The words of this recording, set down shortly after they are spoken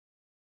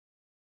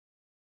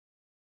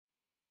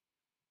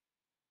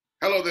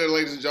Hello there,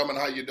 ladies and gentlemen.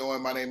 How you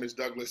doing? My name is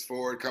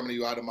𝗗𝗶𝘀𝗰𝗹, coming to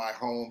you out of my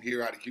home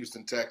here out of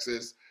Houston,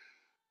 Texas.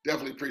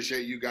 Definitely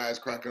appreciate you guys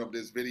cracking up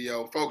this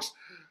video. Folks,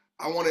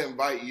 I want to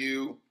invite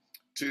you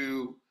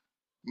to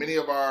many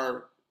of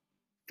our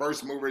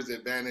First Movers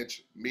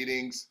Advantage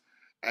meetings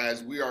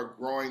as we are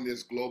growing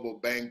this global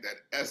bank that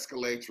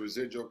escalates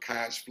residual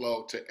cash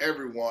flow to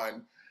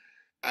everyone.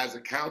 As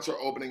accounts are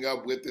opening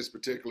up with this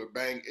particular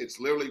bank, it's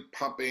literally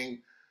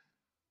pumping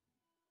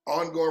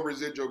ongoing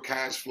residual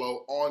cash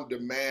flow on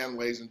demand,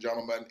 ladies and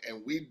gentlemen,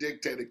 and we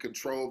dictate and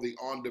control the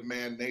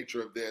on-demand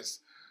nature of this,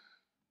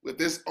 with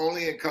this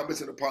only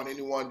encompassing upon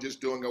anyone just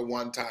doing a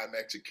one-time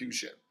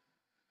execution.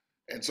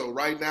 And so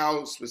right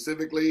now,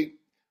 specifically,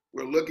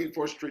 we're looking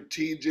for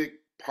strategic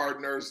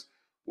partners,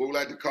 what we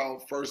like to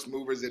call first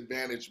movers,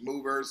 advantage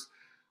movers,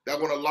 that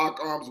want to lock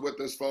arms with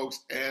us,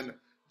 folks, and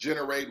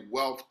generate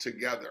wealth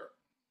together.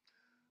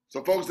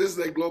 So folks, this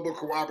is a global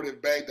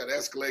cooperative bank that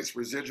escalates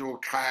residual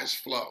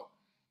cash flow.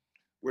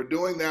 We're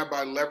doing that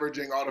by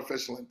leveraging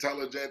artificial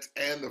intelligence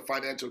and the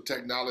financial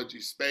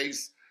technology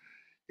space.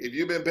 If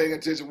you've been paying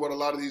attention to what a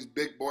lot of these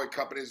big boy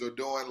companies are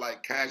doing,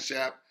 like Cash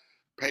App,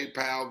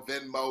 PayPal,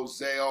 Venmo,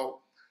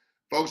 Zelle,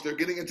 folks, they're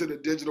getting into the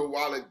digital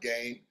wallet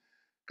game,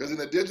 because in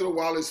the digital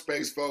wallet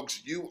space,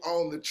 folks, you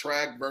own the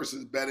track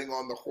versus betting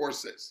on the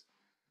horses.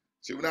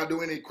 See, we're not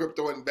doing any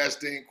crypto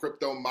investing,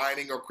 crypto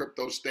mining, or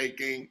crypto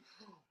staking,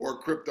 or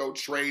crypto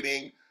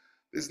trading.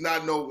 This is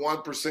not no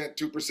 1%,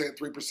 2%,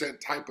 3%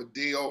 type of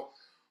deal,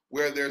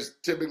 where there's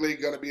typically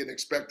going to be an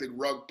expected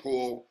rug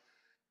pull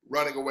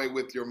running away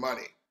with your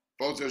money.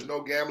 Folks, there's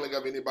no gambling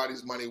of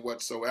anybody's money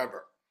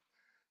whatsoever.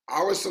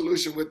 Our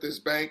solution with this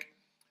bank,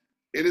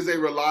 it is a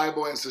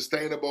reliable and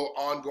sustainable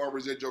ongoing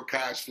residual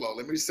cash flow.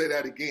 Let me say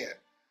that again.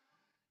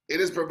 It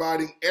is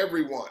providing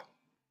everyone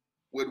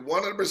with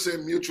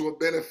 100% mutual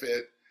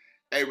benefit,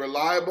 a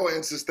reliable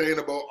and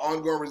sustainable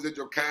ongoing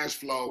residual cash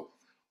flow,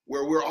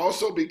 where we're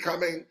also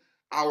becoming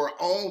our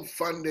own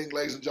funding,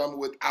 ladies and gentlemen,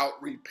 without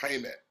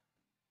repayment.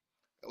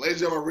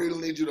 Ladies and gentlemen, I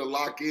really need you to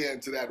lock in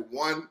to that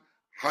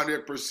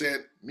 100%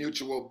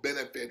 mutual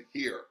benefit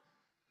here.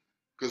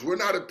 Because we're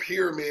not a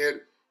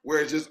pyramid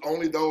where it's just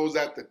only those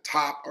at the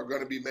top are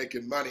going to be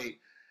making money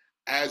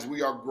as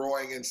we are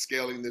growing and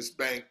scaling this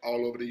bank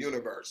all over the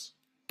universe.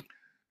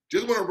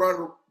 Just want to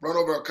run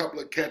over a couple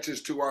of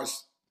catches to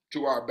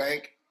our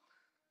bank.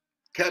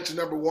 Catch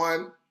number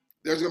one,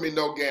 there's going to be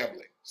no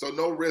gambling. So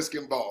no risk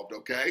involved,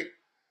 okay?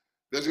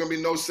 There's going to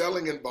be no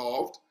selling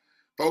involved.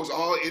 Folks,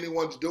 all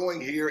anyone's doing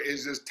here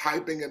is just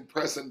typing and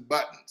pressing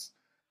buttons.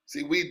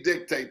 See, we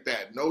dictate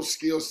that. No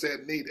skill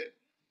set needed.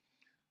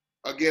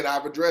 Again,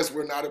 I've addressed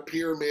we're not a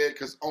pyramid,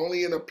 because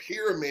only in a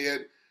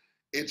pyramid,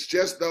 it's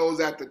just those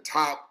at the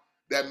top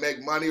that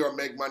make money or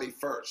make money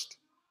first.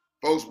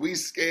 Folks, we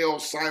scale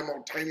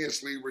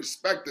simultaneously,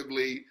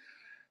 respectively,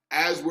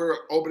 as we're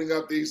opening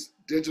up these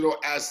digital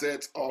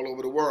assets all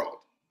over the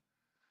world.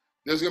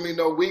 There's going to be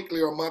no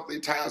weekly or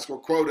monthly tasks or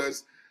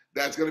quotas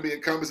that's going to be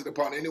encompassing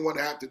upon anyone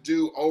to have to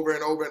do over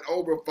and over and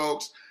over,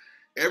 folks.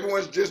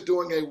 Everyone's just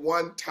doing a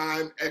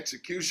one-time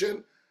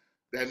execution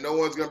that no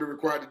one's going to be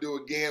required to do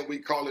again. We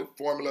call it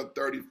Formula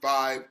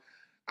 35.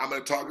 I'm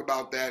going to talk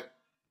about that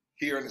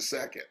here in a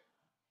second.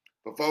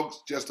 But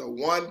folks, just a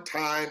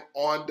one-time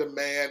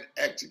on-demand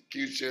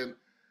execution.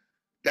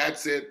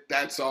 That's it.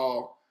 That's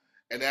all.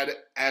 And that,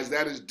 as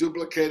that is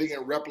duplicating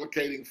and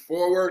replicating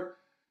forward,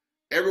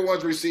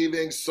 everyone's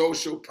receiving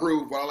social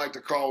proof, what I like to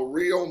call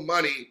real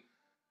money,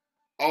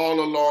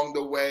 all along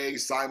the way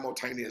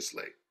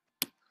simultaneously.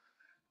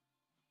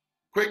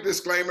 Quick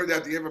disclaimer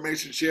that the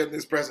information shared in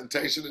this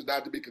presentation is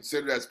not to be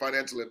considered as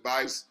financial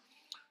advice,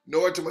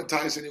 nor to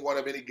entice anyone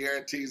of any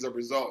guarantees of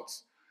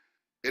results.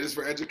 It is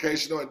for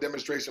educational and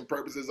demonstration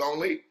purposes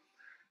only.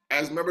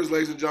 As members,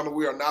 ladies and gentlemen,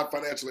 we are not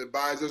financial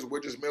advisors. We're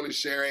just merely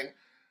sharing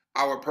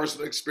our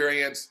personal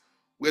experience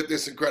with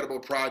this incredible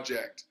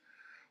project.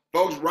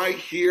 Folks, right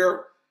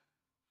here,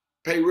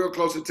 pay real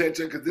close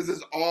attention, because this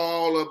is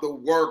all of the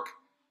work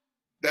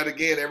that,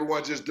 again,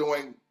 everyone's just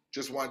doing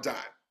just one time.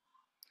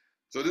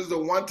 So this is a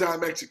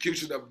one-time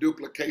execution of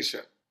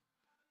duplication.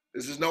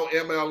 This is no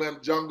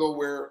MLM jungle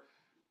where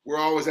we're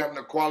always having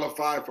to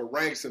qualify for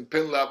ranks and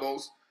pin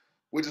levels,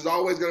 which is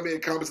always going to be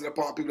encompassing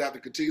upon people that have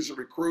to continue to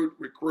recruit,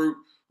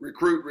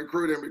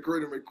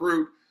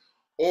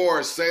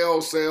 or sell.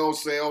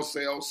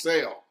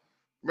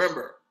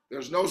 Remember,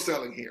 there's no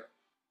selling here,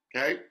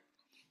 okay?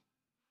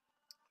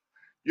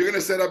 You're going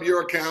to set up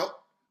your account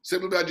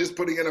simply by just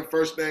putting in a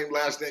first name,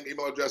 last name,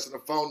 email address, and a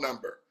phone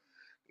number.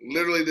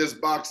 Literally this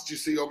box that you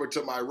see over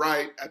to my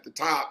right at the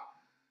top,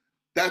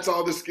 that's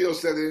all the skill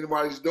set that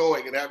anybody's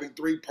doing, and having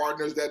 3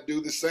 partners that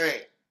do the same.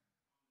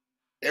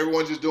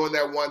 Everyone's just doing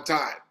that one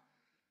time.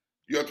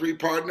 Your 3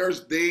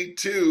 partners, they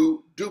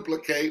too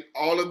duplicate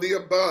all of the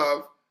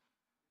above.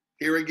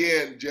 Here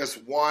again,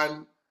 just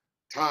one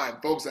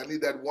time. Folks, I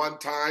need that one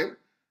time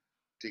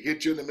to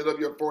hit you in the middle of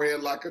your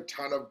forehead like a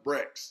ton of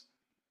bricks.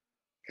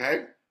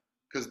 Okay?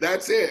 Because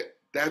that's it.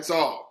 That's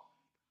all.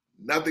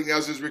 Nothing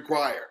else is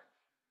required.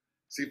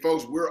 See,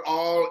 folks, we're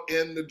all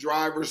in the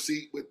driver's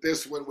seat with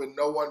this one, with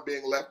no one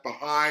being left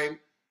behind.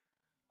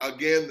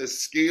 Again, the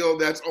skill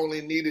that's only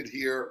needed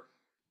here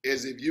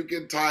is if you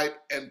can type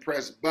and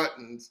press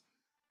buttons,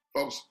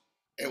 folks,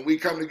 and we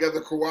come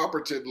together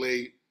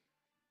cooperatively,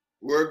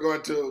 we're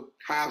going to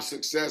have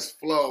success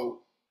flow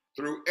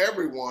through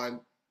everyone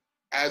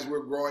as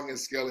we're growing and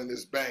scaling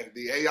this bank.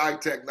 The AI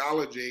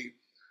technology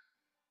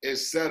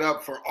is set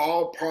up for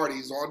all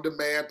parties on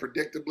demand,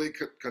 predictably,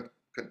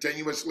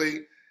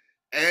 continuously,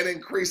 and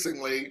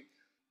increasingly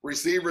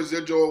receive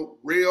residual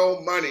real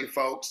money,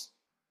 folks,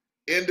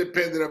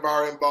 independent of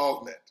our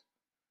involvement,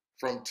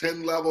 from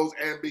 10 levels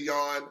and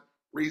beyond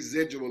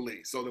residually.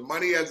 So the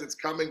money as it's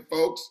coming,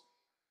 folks,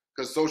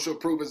 because social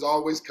proof is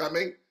always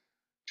coming,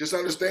 just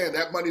understand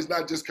that money's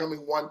not just coming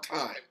one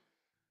time.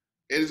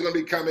 It is going to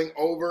be coming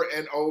over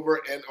and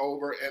over and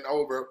over and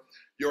over.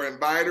 Your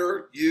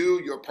inviter, you,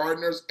 your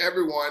partners,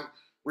 everyone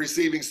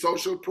receiving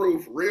social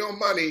proof, real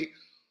money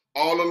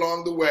all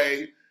along the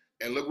way.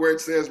 And look where it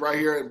says right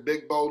here in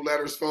big bold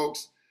letters,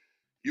 folks,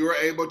 you are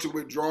able to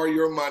withdraw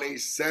your money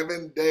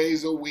 7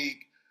 days a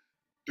week,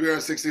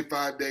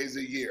 365 days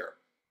a year.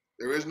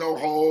 There is no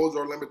holds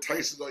or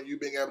limitations on you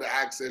being able to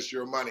access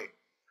your money.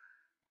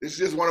 This is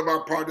just one of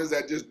our partners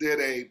that just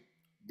did a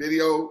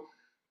video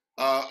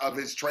of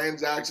his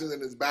transactions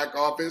in his back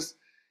office.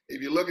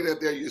 If you're looking at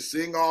there, you're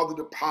seeing all the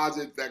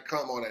deposits that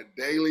come on a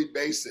daily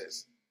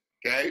basis,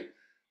 okay?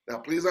 Now,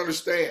 please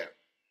understand,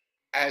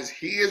 as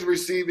he is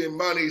receiving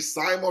money,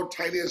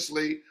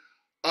 simultaneously,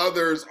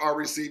 others are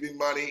receiving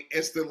money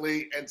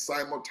instantly and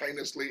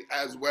simultaneously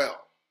as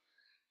well.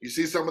 You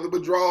see some of the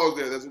withdrawals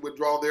there. There's a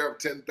withdrawal there of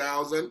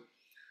 10,000.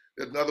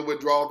 There's another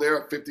withdrawal there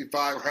of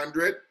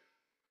 5,500,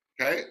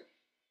 okay?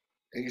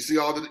 And you see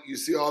all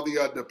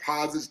the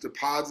deposits,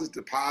 deposits,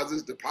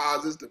 deposits,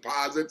 deposits,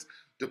 deposits,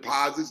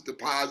 deposits,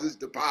 deposits,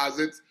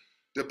 deposits,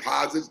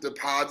 deposits,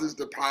 deposits,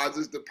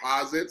 deposits,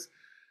 deposits.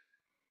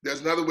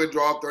 There's another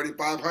withdrawal of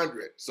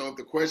 3,500. So if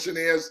the question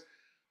is,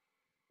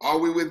 are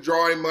we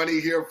withdrawing money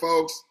here,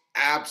 folks?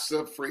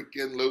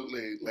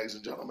 Abso-freaking-lutely, ladies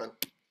and gentlemen.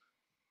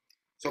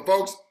 So,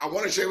 folks, I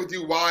want to share with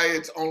you why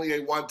it's only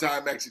a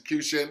one-time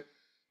execution.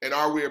 And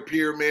are we a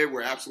pyramid?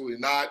 We're absolutely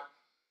not.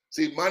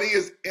 See, money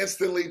is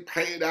instantly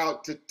paid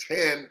out to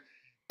 10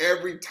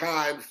 every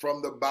time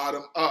from the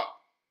bottom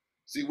up.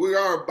 See, we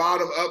are a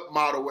bottom-up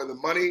model where the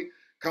money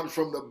comes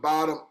from the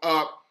bottom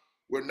up.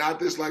 We're not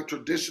this like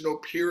traditional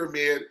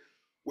pyramid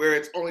where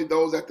it's only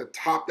those at the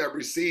top that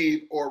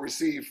receive or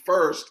receive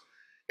first,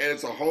 and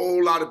it's a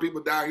whole lot of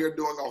people down here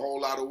doing a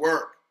whole lot of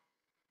work.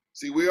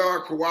 See, we are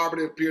a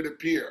cooperative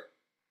peer-to-peer,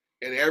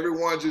 and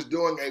everyone's just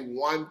doing a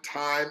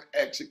one-time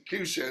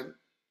execution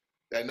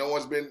that no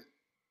one's going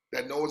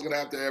to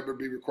have to ever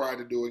be required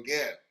to do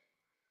again.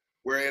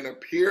 We're in a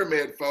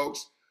pyramid,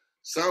 folks.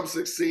 Some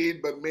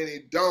succeed, but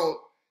many don't.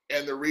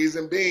 And the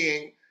reason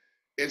being,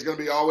 it's going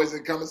to be always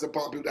incumbent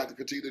upon people to have to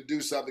continue to do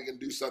something and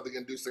do something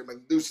and do something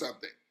and do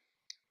something.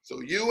 So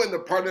you and the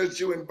partners that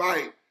you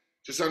invite,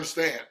 just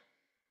understand,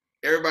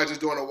 everybody's just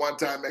doing a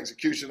one-time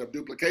execution of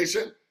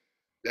duplication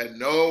that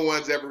no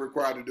one's ever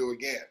required to do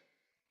again.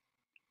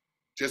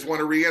 Just want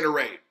to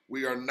reiterate,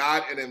 we are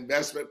not an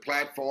investment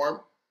platform.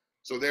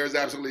 So there's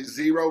absolutely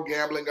zero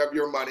gambling of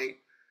your money.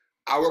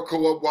 Our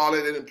co-op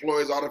wallet, it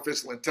employs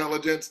artificial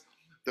intelligence,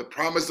 the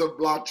promise of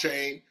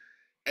blockchain,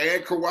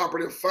 and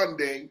cooperative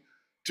funding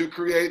to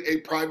create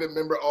a private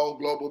member-owned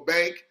global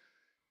bank.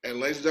 And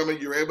ladies and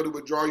gentlemen, you're able to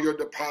withdraw your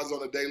deposit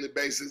on a daily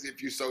basis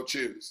if you so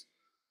choose.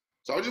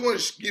 So I just want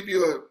to give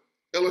you an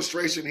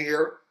illustration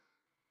here,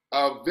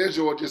 a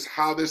visual, just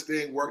how this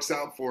thing works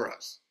out for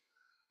us.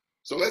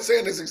 So let's say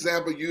in this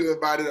example, you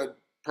invited a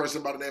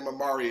person by the name of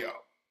Mario.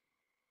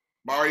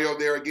 Mario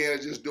there again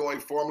is just doing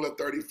Formula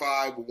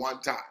 35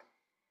 one time,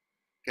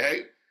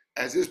 okay?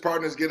 As his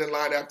partners get in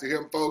line after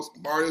him, folks,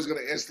 Mario's gonna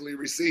instantly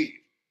receive.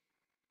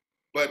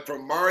 But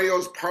from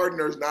Mario's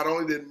partners, not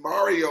only did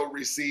Mario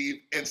receive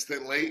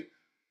instantly,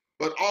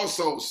 but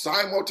also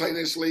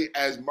simultaneously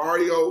as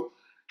Mario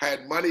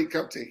had money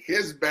come to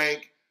his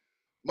bank,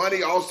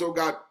 money also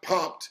got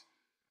pumped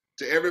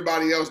to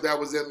everybody else that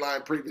was in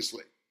line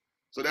previously.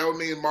 So that would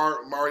mean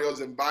Mario's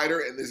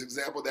inviter, in this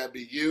example, that'd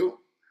be you,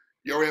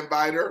 your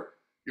inviter,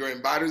 your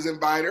inviter's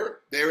inviter,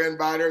 their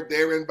inviter,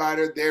 their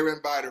inviter, their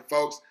inviter.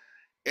 Folks,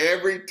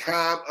 every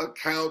time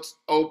accounts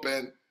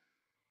open,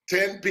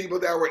 10 people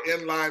that were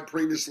in line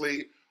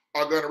previously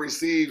are going to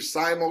receive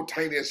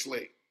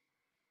simultaneously.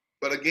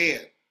 But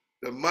again,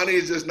 the money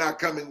is just not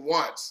coming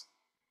once.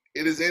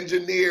 It is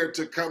engineered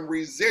to come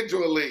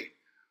residually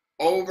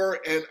over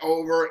and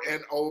over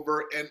and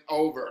over and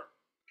over,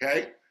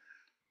 okay?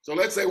 So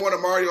let's say one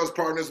of Mario's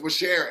partners was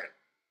Sharon.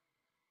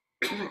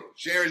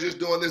 Sharon's just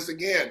doing this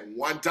again,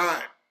 one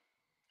time.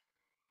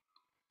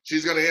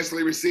 She's going to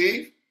instantly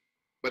receive,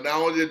 but not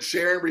only did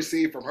Sharon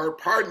receive from her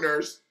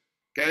partners,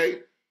 okay,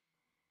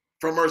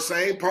 from her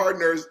same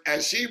partners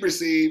as she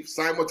received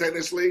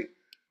simultaneously,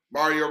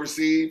 Mario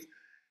received,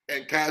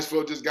 and cash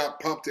flow just got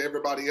pumped to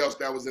everybody else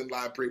that was in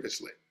line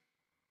previously.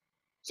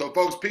 So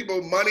folks,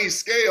 money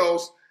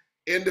scales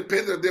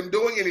independent of them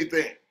doing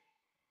anything.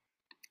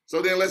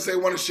 So then let's say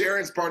one of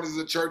Sharon's partners is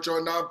a church or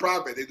a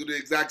nonprofit. They do the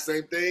exact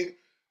same thing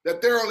that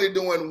they're only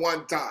doing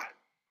one time.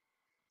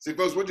 See,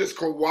 folks, we're just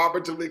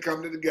cooperatively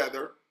coming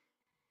together,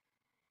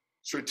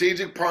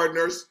 strategic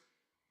partners,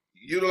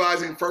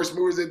 utilizing first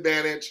movers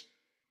advantage,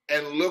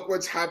 and look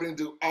what's happening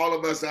to all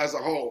of us as a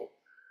whole.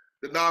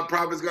 The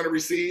nonprofit is going to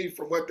receive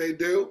from what they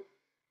do,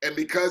 and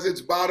because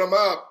it's bottom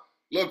up,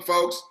 look,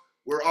 folks,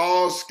 we're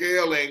all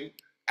scaling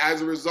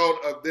as a result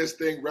of this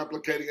thing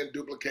replicating and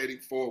duplicating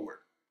forward.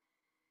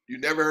 You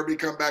never heard me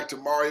come back to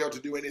Mario to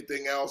do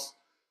anything else.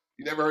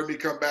 You never heard me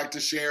come back to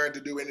Sharon to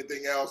do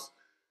anything else.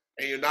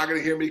 And you're not going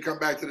to hear me come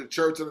back to the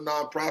church or the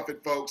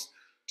nonprofit, folks,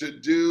 to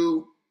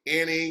do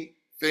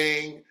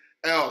anything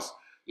else.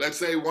 Let's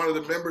say one of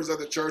the members of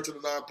the church or the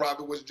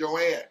nonprofit was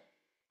Joanne.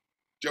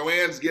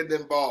 Joanne's getting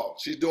involved.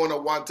 She's doing a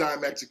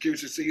one-time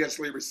execution she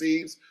actually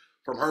receives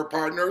from her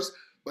partners,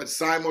 but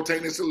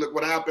simultaneously, look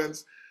what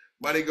happens.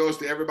 Money goes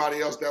to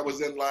everybody else that was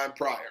in line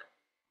prior,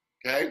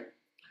 okay?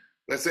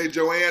 Let's say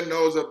Joanne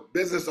knows a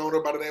business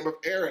owner by the name of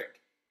Eric,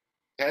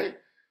 okay?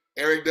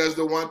 Eric does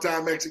the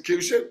one-time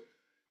execution.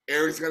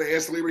 Eric's going to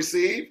instantly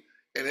receive,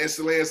 and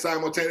instantly and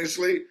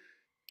simultaneously,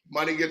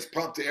 money gets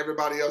pumped to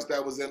everybody else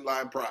that was in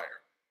line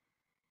prior.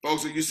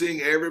 Folks, are you seeing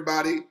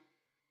everybody?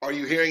 Are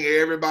you hearing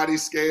everybody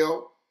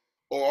scale?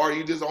 Or are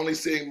you just only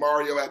seeing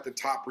Mario at the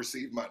top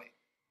receive money?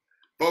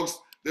 Folks,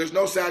 there's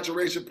no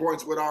saturation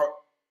points with our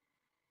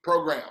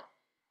program,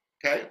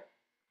 okay?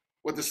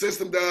 What the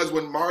system does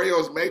when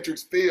Mario's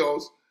matrix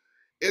fills,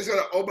 it's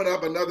going to open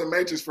up another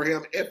matrix for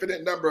him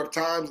infinite number of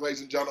times, ladies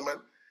and gentlemen,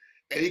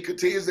 and he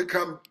continues to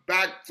come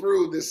back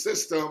through this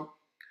system,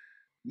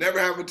 never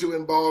having to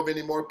involve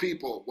any more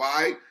people.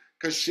 Why?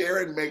 Because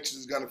Sharon matrix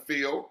is going to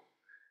fill,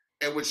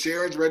 and with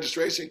Sharon's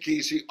registration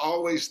key, she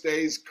always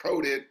stays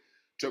coded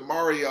to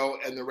Mario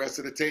and the rest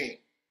of the team.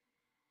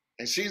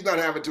 And she's not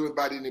having to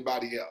invite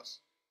anybody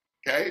else,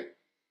 okay?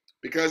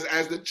 Because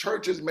as the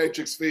church's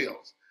matrix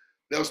fills,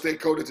 they'll stay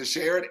coded to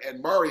Sharon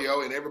and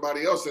Mario and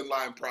everybody else in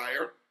line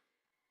prior.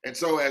 And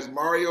so as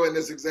Mario in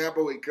this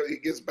example, he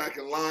gets back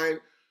in line,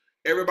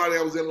 everybody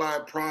that was in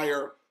line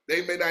prior,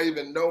 they may not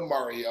even know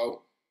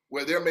Mario,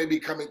 where they may be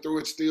coming through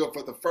it still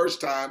for the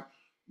first time.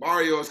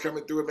 Mario is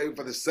coming through it maybe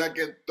for the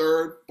second,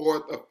 third,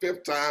 fourth, or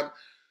fifth time.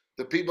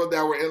 The people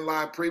that were in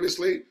line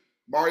previously,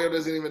 Mario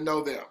doesn't even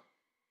know them,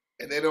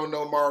 and they don't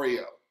know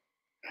Mario.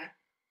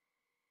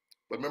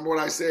 But remember what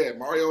I said,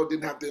 Mario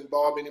didn't have to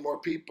involve any more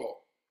people.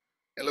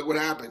 And look what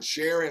happened.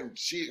 Sharon,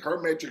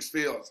 her matrix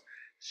fills.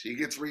 She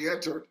gets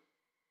re-entered.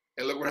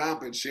 And look what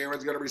happened.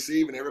 Sharon's going to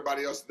receive, and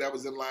everybody else that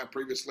was in line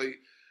previously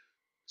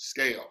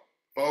scale.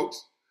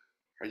 Folks,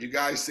 are you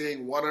guys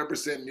seeing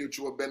 100%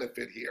 mutual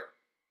benefit here?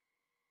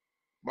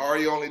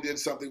 Mario only did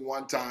something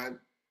one time.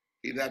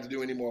 He didn't have to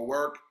do any more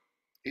work.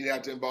 He didn't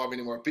have to involve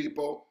any more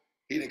people.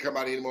 He didn't come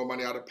out any more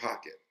money out of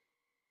pocket.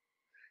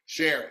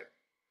 Sharon,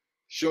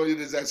 she only did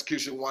his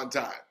execution one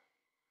time.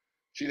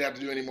 She didn't have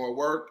to do any more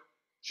work.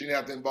 She didn't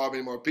have to involve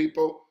any more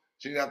people.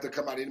 She didn't have to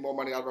come out any more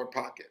money out of her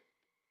pocket.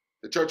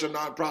 The church or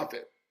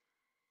nonprofit,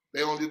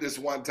 they only did this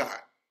one time.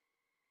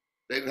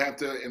 They didn't have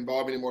to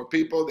involve any more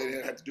people. They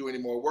didn't have to do any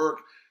more work.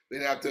 They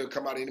didn't have to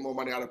come out any more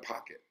money out of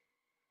pocket.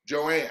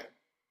 Joanne,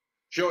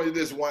 she only did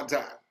this one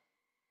time.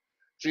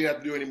 She didn't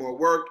have to do any more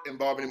work,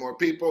 involve any more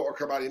people, or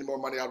come out any more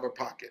money out of her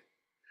pocket.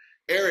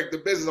 Eric, the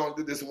business owner,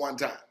 did this one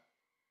time.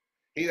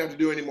 He didn't have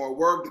to do any more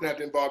work, didn't have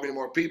to involve any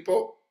more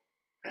people.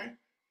 Okay?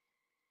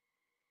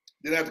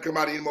 Didn't have to come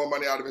out any more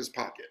money out of his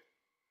pocket.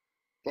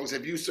 Folks,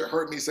 have you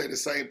heard me say the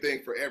same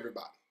thing for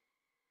everybody?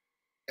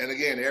 And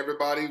again,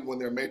 everybody, when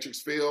their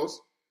matrix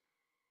fills,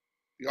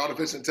 the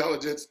artificial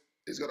intelligence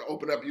is going to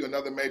open up you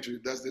another matrix.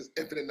 It does this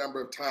infinite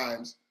number of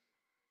times,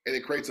 and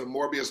it creates a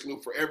Morbius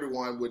loop for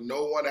everyone with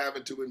no one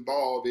having to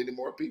involve any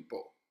more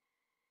people.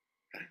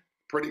 Okay?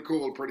 Pretty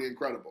cool, pretty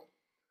incredible.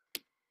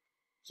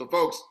 So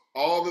folks,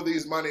 all of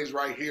these monies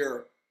right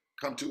here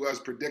come to us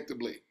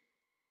predictably.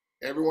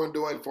 Everyone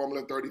doing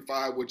Formula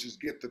 35, which is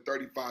get to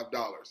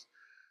 $35.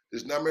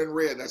 This number in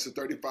red, that's the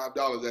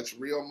 $35. That's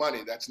real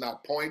money. That's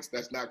not points.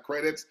 That's not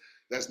credits.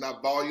 That's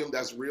not volume.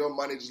 That's real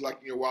money, just like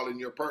in your wallet, in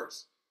your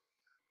purse.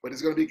 But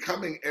it's going to be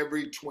coming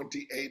every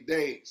 28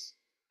 days.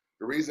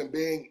 The reason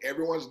being,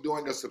 everyone's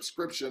doing a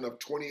subscription of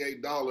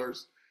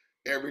 $28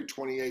 every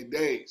 28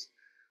 days.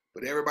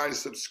 But everybody's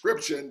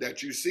subscription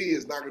that you see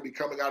is not going to be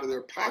coming out of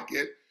their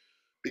pocket,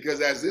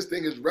 because as this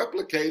thing is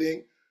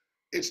replicating,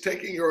 it's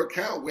taking your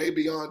account way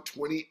beyond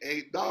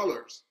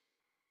 $28.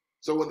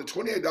 So when the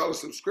 $28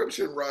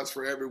 subscription runs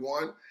for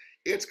everyone,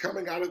 it's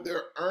coming out of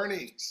their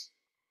earnings,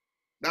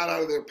 not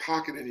out of their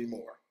pocket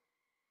anymore.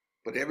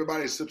 But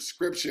everybody's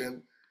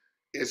subscription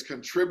is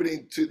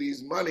contributing to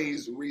these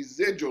monies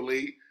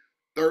residually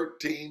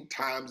 13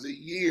 times a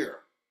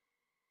year.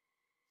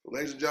 So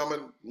ladies and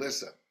gentlemen,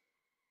 listen.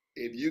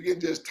 If you can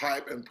just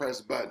type and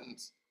press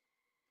buttons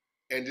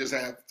and just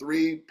have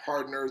 3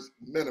 partners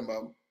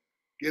minimum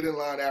get in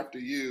line after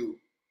you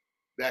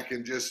that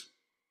can just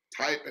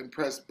type and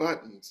press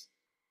buttons,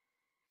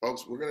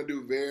 folks, we're going to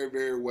do very,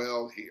 very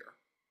well here.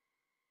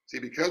 See,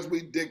 because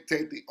we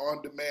dictate the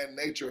on-demand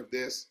nature of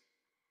this,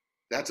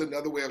 That's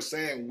another way of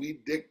saying we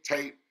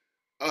dictate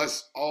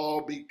us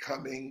all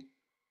becoming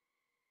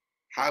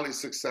highly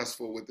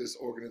successful with this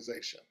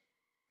organization.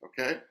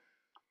 Okay?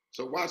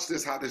 So watch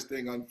this, how this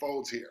thing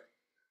unfolds here.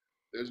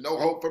 There's no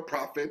hope for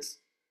profits.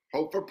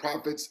 Hope for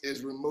profits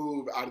is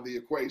removed out of the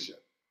equation.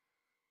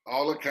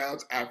 All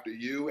accounts after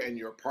you and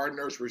your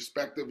partners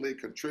respectively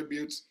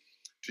contributes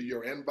to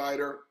your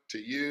inviter, to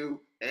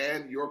you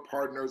and your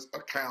partner's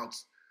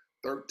accounts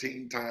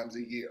 13 times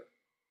a year.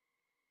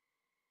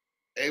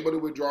 Able to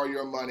withdraw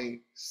your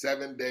money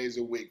 7 days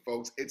a week,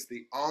 folks. It's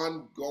the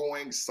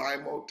ongoing,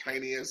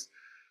 simultaneous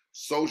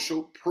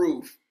social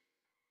proof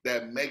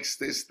that makes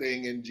this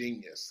thing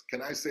ingenious.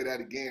 Can I say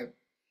that again?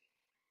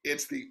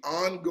 It's the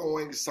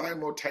ongoing,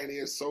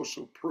 simultaneous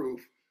social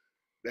proof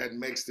that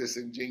makes this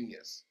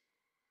ingenious.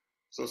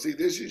 So see,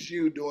 this is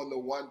you doing the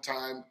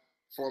one-time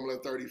Formula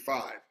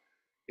 35.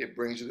 It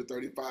brings you to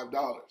 $35.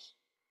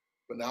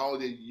 But not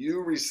only did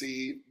you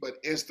receive, but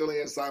instantly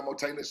and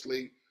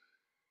simultaneously,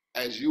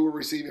 as you were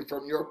receiving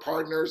from your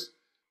partners,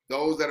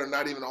 those that are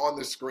not even on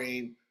the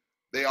screen,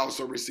 they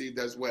also received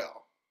as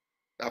well.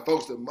 Now,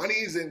 folks, the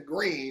monies in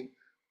green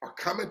are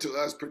coming to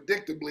us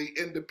predictably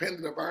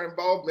independent of our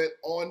involvement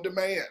on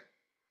demand.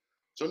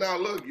 So now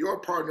look, your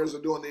partners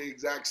are doing the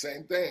exact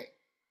same thing.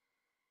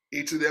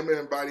 Each of them are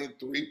inviting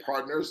 3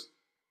 partners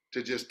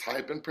to just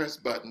type and press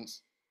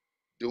buttons,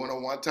 doing a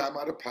one-time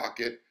out of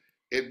pocket.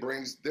 It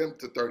brings them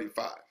to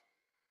 35.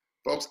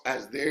 Folks,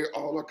 as they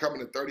all are coming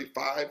to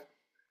 35,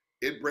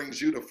 it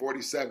brings you to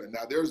 47.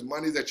 Now, there's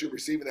money that you're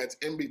receiving that's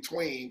in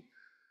between.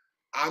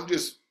 I'm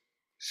just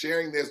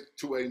sharing this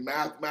to a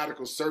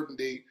mathematical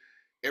certainty.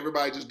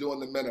 Everybody just doing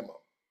the minimum,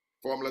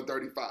 Formula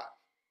 35,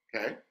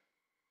 okay?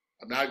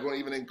 I'm not going to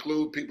even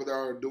include people that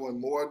are doing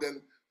more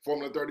than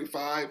Formula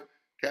 35,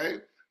 okay?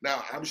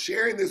 Now, I'm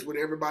sharing this with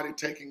everybody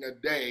taking a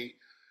day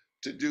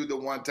to do the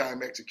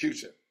one-time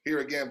execution. Here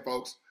again,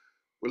 folks,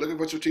 we're looking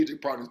for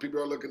strategic partners.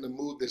 People are looking to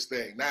move this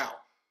thing. Now,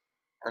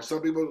 are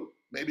some people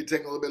maybe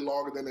taking a little bit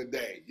longer than a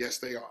day? Yes,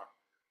 they are.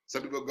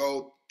 Some people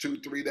go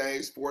 2, 3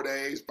 days, 4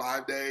 days,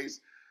 5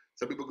 days.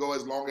 Some people go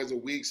as long as a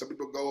week. Some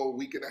people go a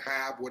week and a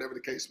half, whatever the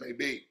case may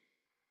be,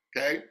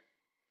 okay?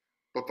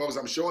 But folks,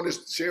 I'm sharing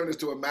this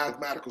to a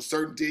mathematical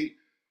certainty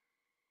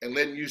and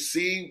letting you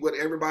see what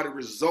everybody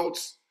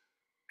results,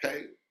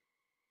 okay,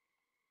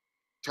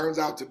 turns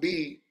out to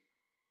be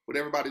with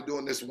everybody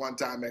doing this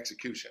one-time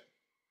execution.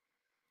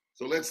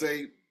 So let's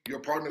say your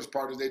partners,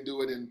 they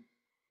do it in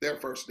their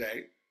first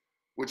day,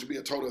 which would be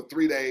a total of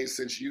 3 days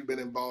since you've been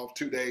involved,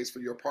 2 days for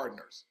your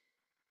partners.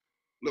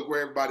 Look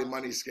where everybody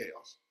money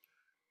scales.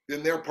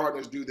 Then their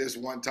partners do this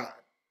one time.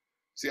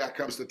 See how it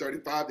comes to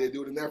 35? They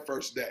do it in their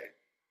first day.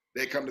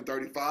 They come to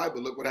 35,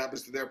 but look what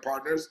happens to their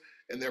partners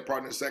in their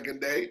partner's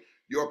second day,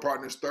 your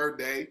partner's third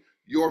day,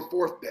 your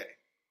fourth day.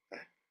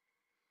 Okay.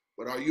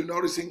 But are you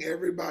noticing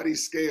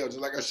everybody's scale, just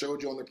like I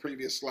showed you on the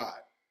previous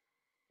slide?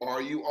 Or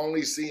are you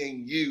only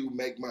seeing you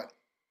make money?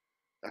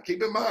 Now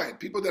keep in mind,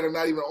 people that are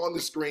not even on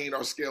the screen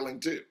are scaling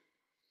too.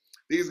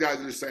 These guys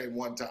are the same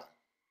one time.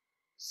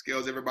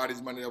 Scales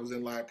everybody's money that was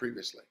in line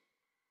previously.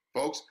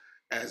 Folks,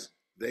 as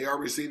they are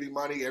receiving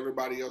money,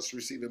 everybody else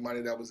receiving money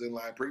that was in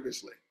line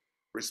previously,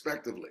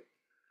 respectively.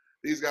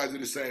 These guys are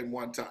the same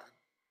one time.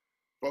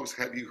 Folks,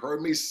 have you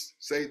heard me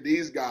say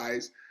these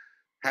guys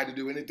had to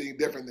do anything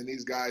different than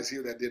these guys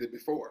here that did it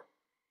before?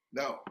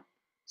 No.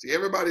 See,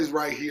 everybody's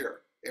right here.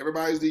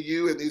 Everybody's the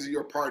you, and these are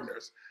your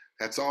partners.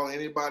 That's all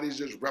anybody's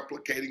just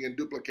replicating and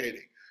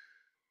duplicating.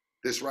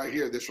 This right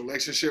here, this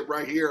relationship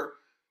right here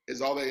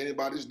is all that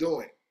anybody's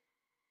doing.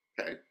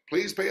 Okay?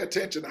 Please pay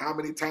attention to how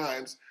many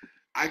times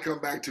I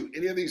come back to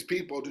any of these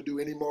people to do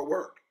any more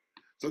work.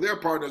 So their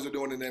partners are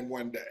doing it in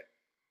one day.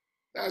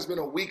 Now it's been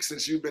a week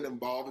since you've been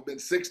involved. It's been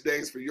 6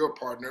 days for your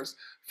partners,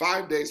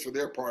 5 days for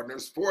their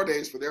partners, 4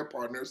 days for their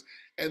partners,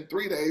 and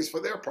 3 days for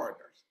their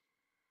partners.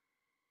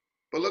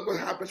 But look what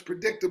happens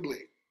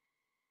predictably.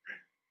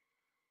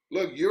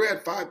 Look, you're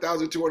at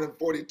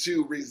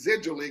 5,242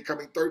 residually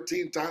coming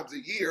 13 times a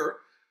year,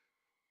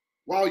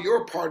 while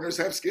your partners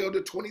have scaled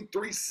to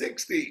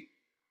 2,360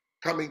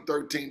 coming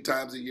 13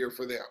 times a year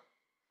for them,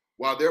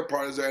 while their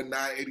partners are at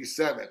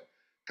 987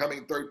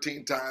 coming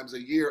 13 times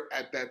a year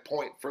at that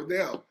point for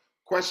them.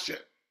 Question,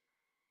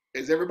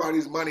 is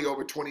everybody's money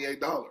over $28?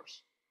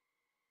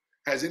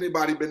 Has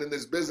anybody been in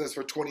this business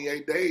for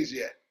 28 days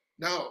yet?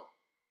 No.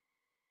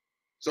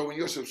 So when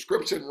your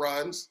subscription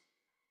runs,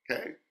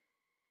 okay,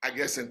 I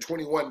guess in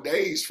 21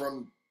 days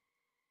from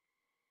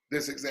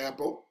this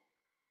example,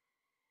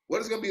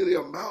 what is going to be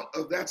the amount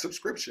of that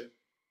subscription?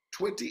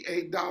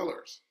 $28.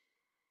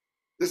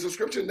 The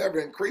subscription never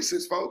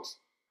increases, folks,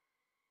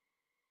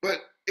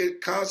 but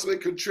it constantly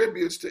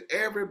contributes to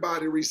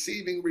everybody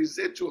receiving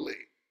residually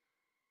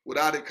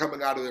without it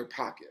coming out of their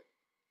pocket.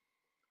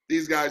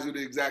 These guys do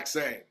the exact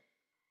same.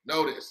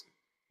 Notice,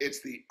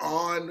 it's the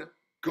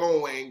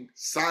ongoing,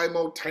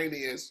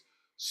 simultaneous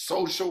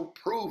social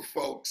proof,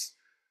 folks,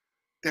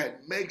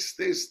 that makes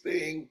this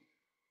thing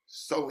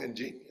so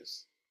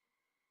ingenious.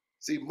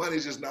 See,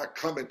 money's just not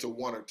coming to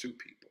 1 or 2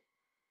 people.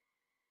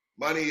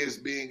 Money is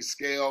being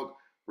scaled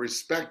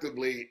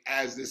respectively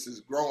as this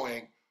is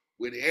growing,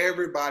 with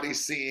everybody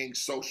seeing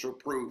social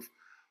proof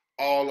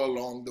all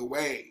along the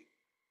way.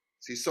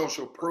 See,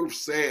 social proof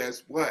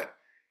says what?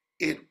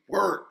 It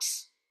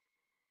works.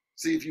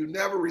 See, if you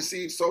never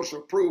receive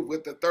social proof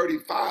with the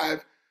 35,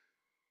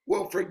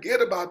 well,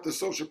 forget about the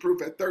social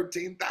proof at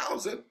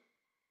 13,000.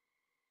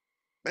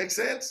 Make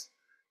sense?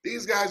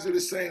 These guys do the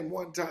same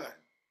one time.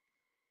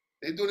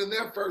 They do it in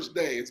their first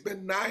day. It's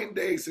been 9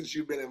 days since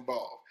you've been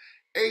involved.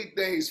 8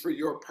 days for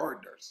your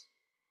partners.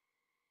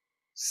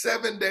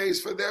 7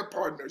 days for their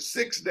partners.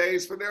 6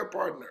 days for their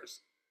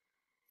partners.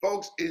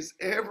 Folks, is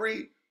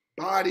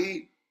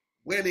everybody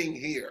winning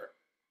here?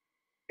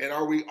 And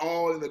are we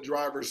all in the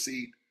driver's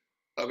seat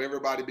of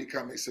everybody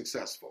becoming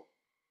successful?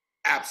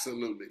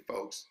 Absolutely,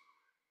 folks.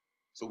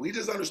 So we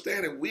just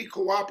understand that we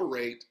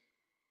cooperate,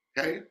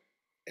 okay?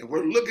 And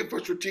we're looking for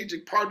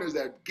strategic partners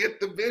that get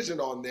the vision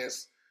on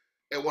this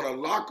and want to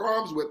lock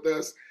arms with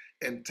us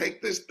and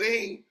take this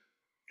thing,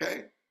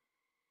 okay,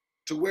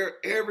 to where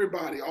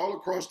everybody all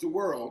across the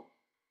world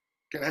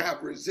can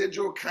have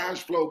residual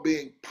cash flow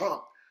being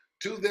pumped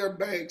to their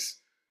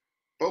banks.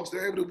 Folks,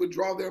 they're able to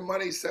withdraw their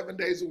money 7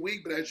 days a week,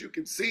 but as you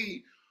can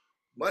see,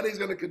 money's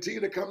going to continue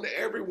to come to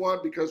everyone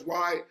because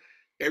why?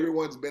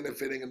 Everyone's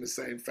benefiting in the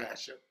same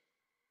fashion.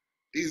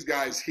 These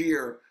guys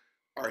here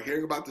are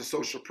hearing about the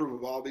social proof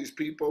of all these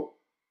people.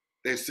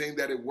 They're seeing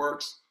that it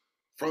works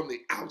from the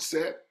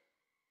outset,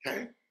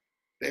 okay?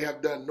 They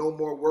have done no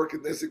more work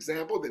in this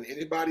example than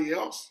anybody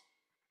else,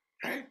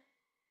 okay?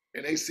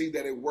 And they see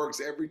that it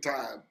works every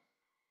time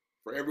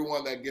for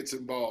everyone that gets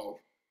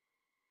involved,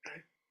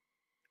 okay?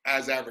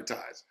 As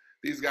advertised.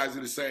 These guys do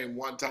the same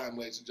one time,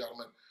 ladies and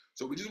gentlemen.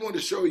 So we just wanted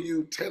to show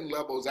you 10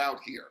 levels out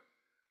here.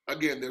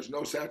 Again, there's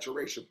no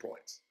saturation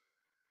points.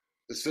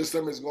 The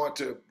system is going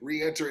to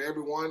re-enter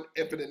everyone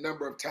infinite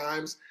number of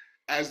times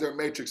as their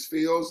matrix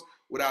feels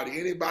without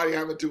anybody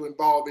having to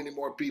involve any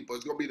more people.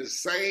 It's going to be the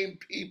same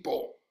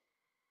people,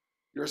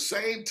 your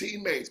same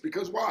teammates,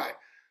 because why?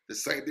 The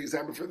same things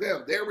happen for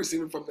them. They're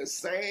receiving from the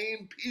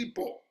same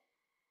people.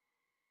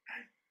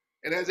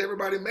 And as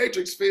everybody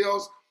matrix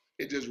feels,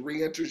 it just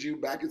re-enters you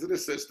back into the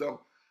system,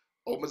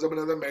 opens up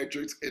another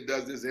matrix. It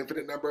does this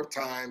infinite number of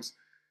times,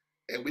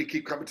 and we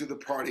keep coming to the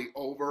party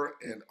over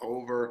and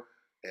over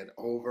and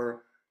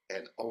over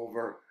and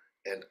over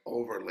and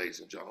over, ladies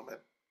and gentlemen.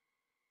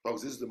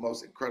 Folks, this is the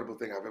most incredible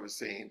thing I've ever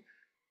seen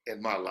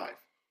in my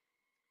life.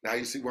 Now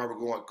you see why we're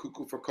going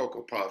cuckoo for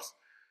Cocoa Puffs,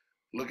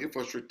 looking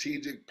for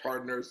strategic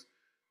partners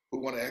who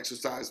want to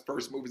exercise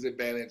first movers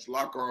advantage,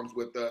 lock arms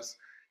with us,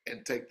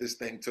 and take this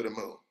thing to the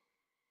moon,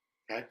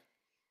 okay?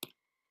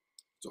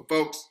 So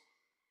folks,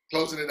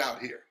 closing it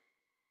out here,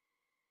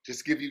 just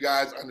to give you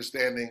guys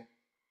understanding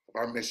of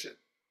our mission.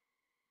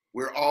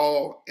 We're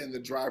all in the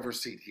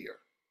driver's seat here.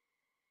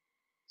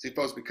 See,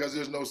 folks, because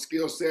there's no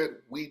skill set,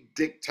 we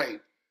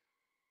dictate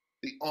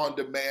the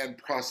on-demand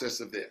process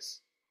of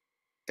this.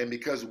 And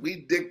because we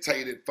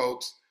dictate it,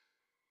 folks,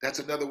 that's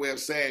another way of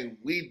saying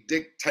we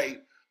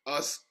dictate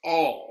us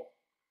all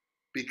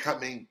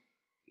becoming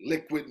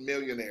liquid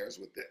millionaires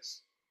with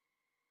this.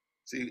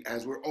 See,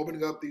 as we're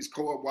opening up these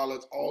co-op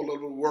wallets all over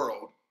the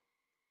world,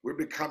 we're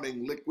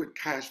becoming liquid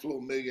cash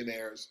flow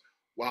millionaires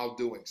while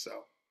doing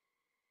so.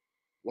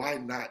 Why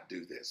not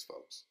do this,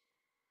 folks?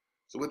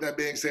 So with that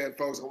being said,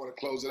 folks, I want to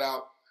close it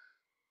out.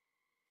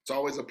 It's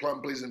always a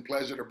plum pleasing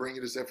pleasure to bring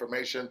you this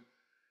information.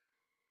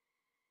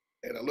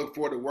 And I look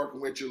forward to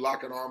working with you,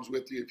 locking arms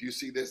with you if you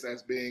see this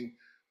as being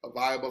a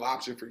viable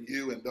option for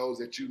you and those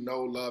that you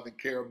know, love, and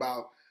care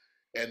about,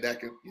 and that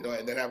can,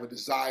 and that have a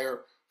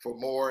desire for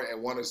more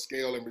and want to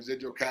scale and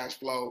residual cash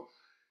flow.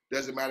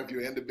 Doesn't matter if you're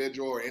an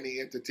individual or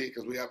any entity,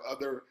 because we have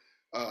other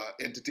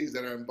entities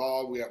that are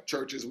involved. We have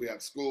churches, we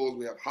have schools,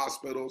 we have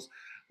hospitals,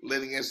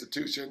 living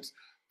institutions,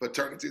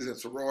 fraternities and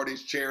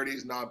sororities,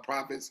 charities,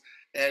 nonprofits,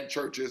 and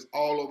churches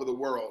all over the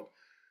world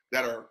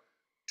that are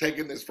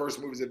taking this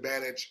first movers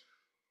advantage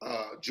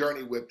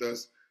journey with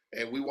us.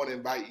 And we want to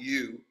invite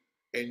you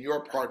and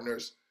your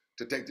partners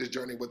to take this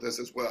journey with us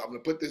as well. I'm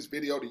going to put this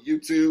video to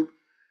YouTube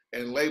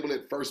and label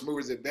it First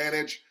Movers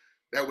Advantage.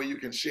 That way you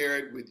can share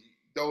it with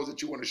those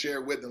that you want to share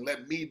it with and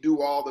let me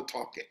do all the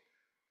talking,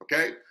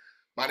 okay?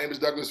 My name is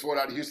𝗗𝗶𝘀𝗰𝗋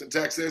out of Houston,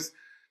 Texas.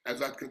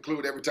 As I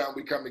conclude every time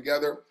we come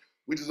together,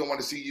 we just don't want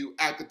to see you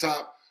at the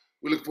top.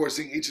 We look forward to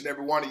seeing each and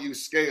every one of you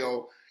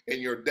scale in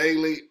your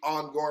daily,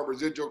 ongoing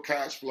residual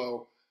cash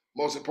flow.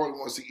 Most importantly,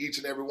 we want to see each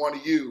and every one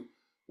of you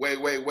way,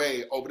 way,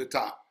 way over the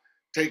top.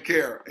 Take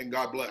care and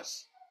God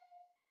bless.